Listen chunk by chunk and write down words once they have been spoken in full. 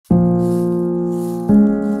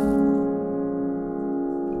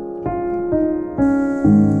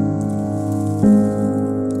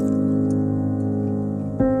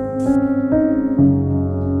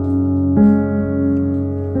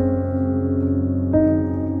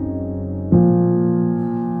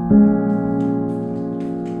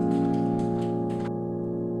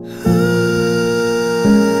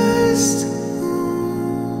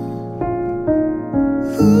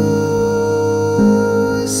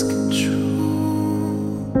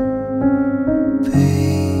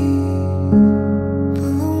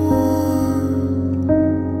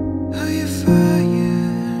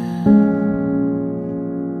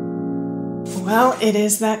it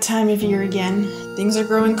is that time of year again. Things are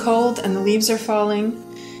growing cold and the leaves are falling.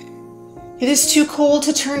 It is too cold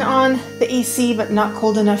to turn on the AC, but not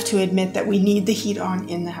cold enough to admit that we need the heat on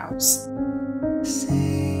in the house.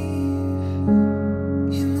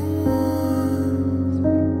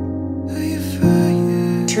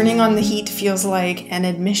 Turning on the heat feels like an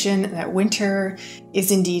admission that winter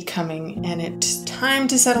is indeed coming, and it's time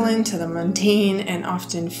to settle into the mundane and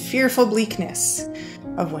often fearful bleakness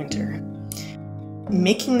of winter.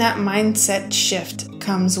 Making that mindset shift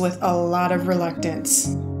comes with a lot of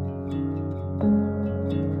reluctance.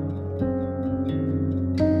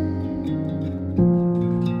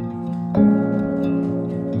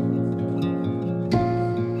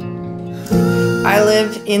 I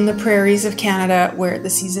live in the prairies of Canada where the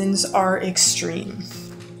seasons are extreme.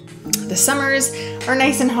 The summers are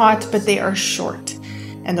nice and hot, but they are short,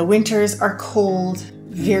 and the winters are cold,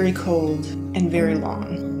 and very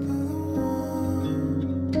long.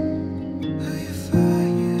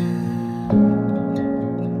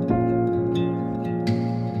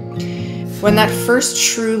 When that first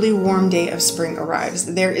truly warm day of spring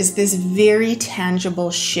arrives, there is this very tangible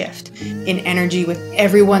shift in energy with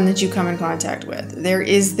everyone that you come in contact with. There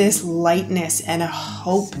is this lightness and a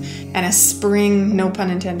hope and a spring, no pun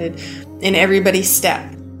intended, in everybody's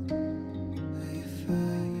step.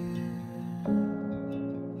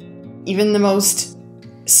 Even the most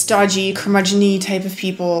stodgy, curmudgeon-y type of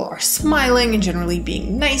people are smiling and generally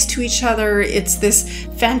being nice to each other. It's this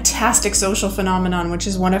fantastic social phenomenon, which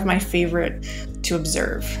is one of my favorite to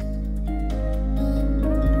observe.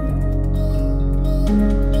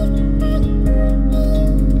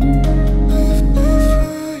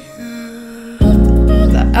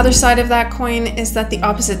 The other side of that coin is that the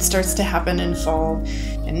opposite starts to happen in fall.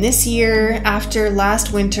 And this year, after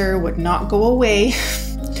last winter would not go away,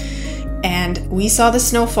 and we saw the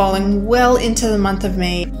snow falling well into the month of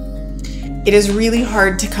May, it is really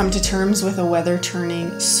hard to come to terms with the weather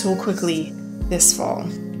turning so quickly this fall.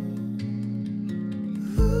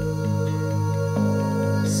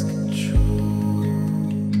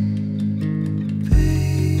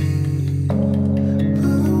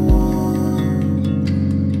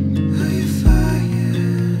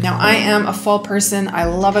 Now, I am a fall person. I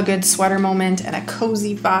love a good sweater moment and a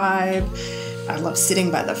cozy vibe. I love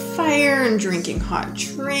sitting by the fire and drinking hot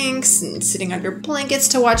drinks and sitting under blankets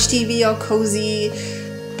to watch TV all cozy.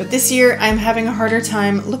 But this year I'm having a harder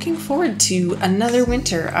time looking forward to another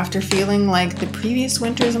winter after feeling like the previous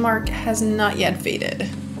winter's mark has not yet faded.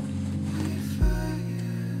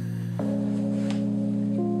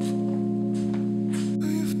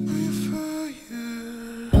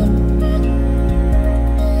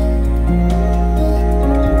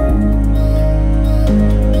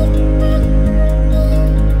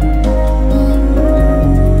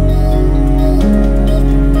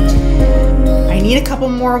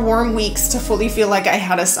 More warm weeks to fully feel like I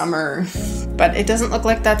had a summer, but it doesn't look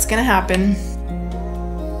like that's gonna happen.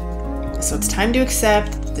 So it's time to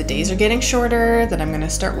accept that the days are getting shorter, that I'm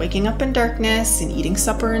gonna start waking up in darkness and eating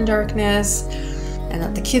supper in darkness, and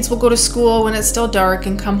that the kids will go to school when it's still dark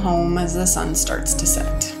and come home as the sun starts to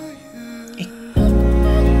set.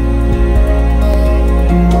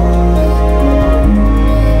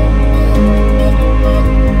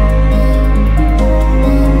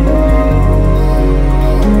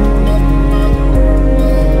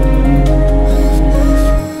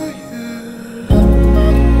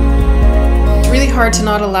 Hard to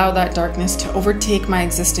not allow that darkness to overtake my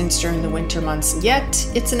existence during the winter months, yet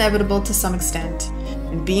it's inevitable to some extent,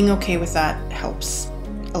 and being okay with that helps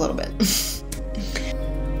a little bit.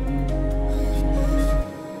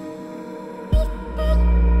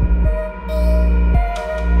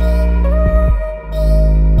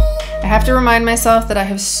 I have to remind myself that I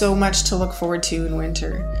have so much to look forward to in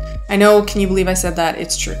winter. I know, can you believe I said that?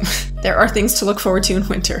 It's true. There are things to look forward to in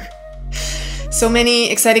winter. So many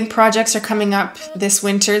exciting projects are coming up this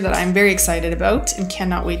winter that I'm very excited about and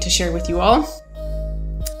cannot wait to share with you all.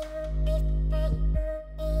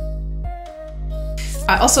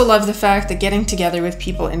 I also love the fact that getting together with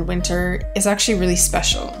people in winter is actually really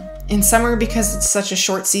special. In summer, because it's such a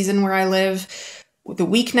short season where I live, the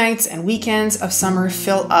weeknights and weekends of summer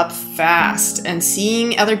fill up fast, and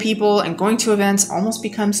seeing other people and going to events almost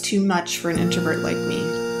becomes too much for an introvert like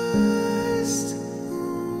me.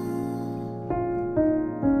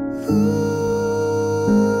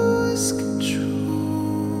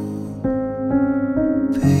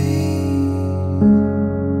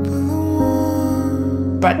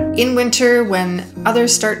 But in winter, when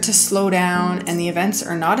others start to slow down and the events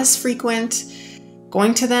are not as frequent,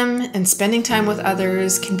 going to them and spending time with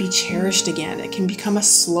others can be cherished again. It can become a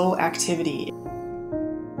slow activity.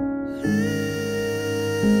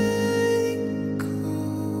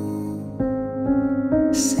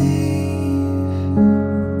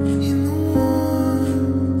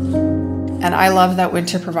 And I love that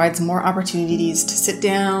winter provides more opportunities to sit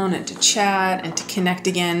down and to chat and to connect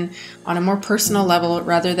again on a more personal level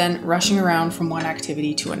rather than rushing around from one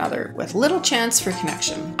activity to another with little chance for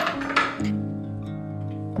connection.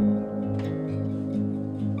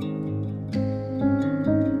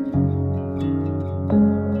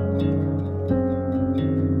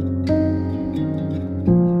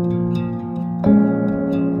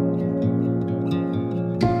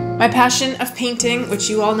 My passion of painting, which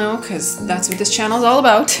you all know because that's what this channel is all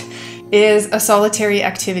about, is a solitary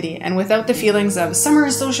activity. And without the feelings of summer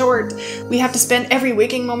is so short, we have to spend every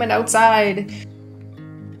waking moment outside,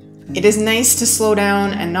 it is nice to slow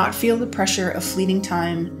down and not feel the pressure of fleeting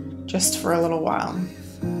time just for a little while.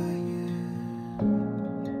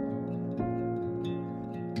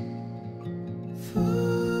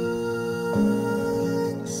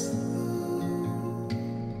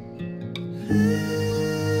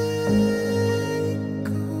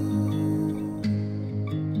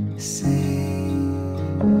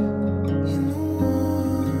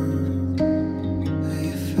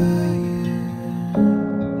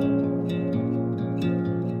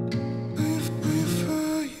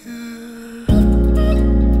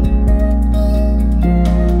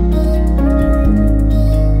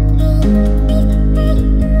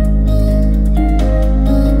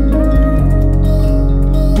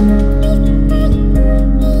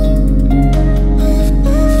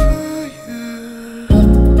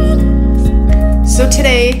 So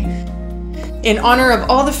today, in honor of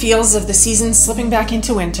all the feels of the season slipping back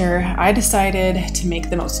into winter, I decided to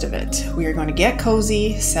make the most of it. We are going to get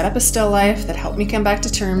cozy, set up a still life that helped me come back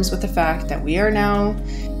to terms with the fact that we are now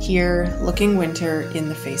here looking winter in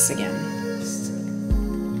the face again.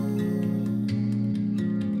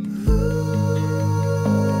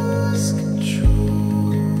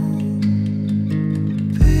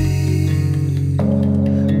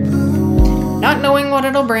 Not knowing what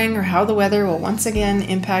it'll bring or how the weather will once again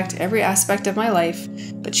impact every aspect of my life,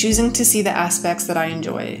 but choosing to see the aspects that I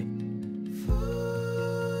enjoy.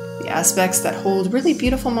 The aspects that hold really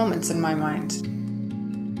beautiful moments in my mind.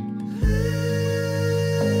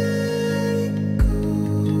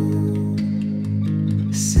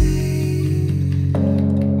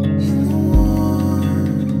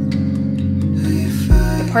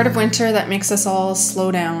 The part of winter that makes us all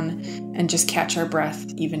slow down and just catch our breath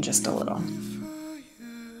even just a little.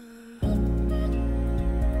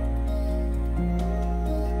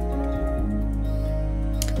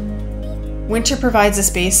 Winter provides a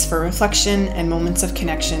space for reflection and moments of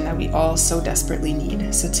connection that we all so desperately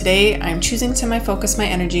need. So today, I'm choosing to focus my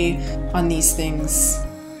energy on these things.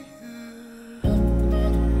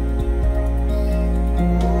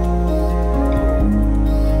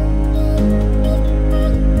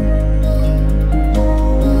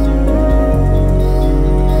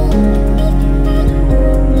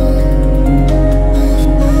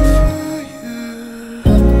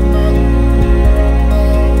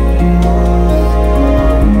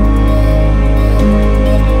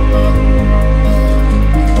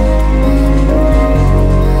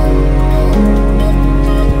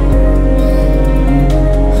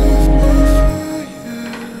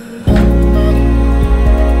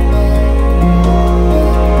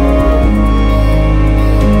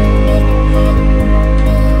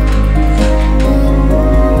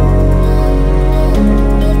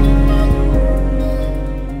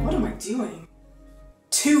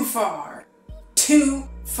 Too far. Too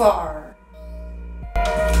far.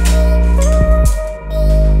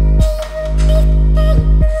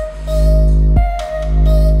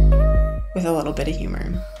 With a little bit of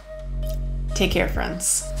humor. Take care,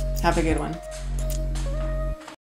 friends. Have a good one.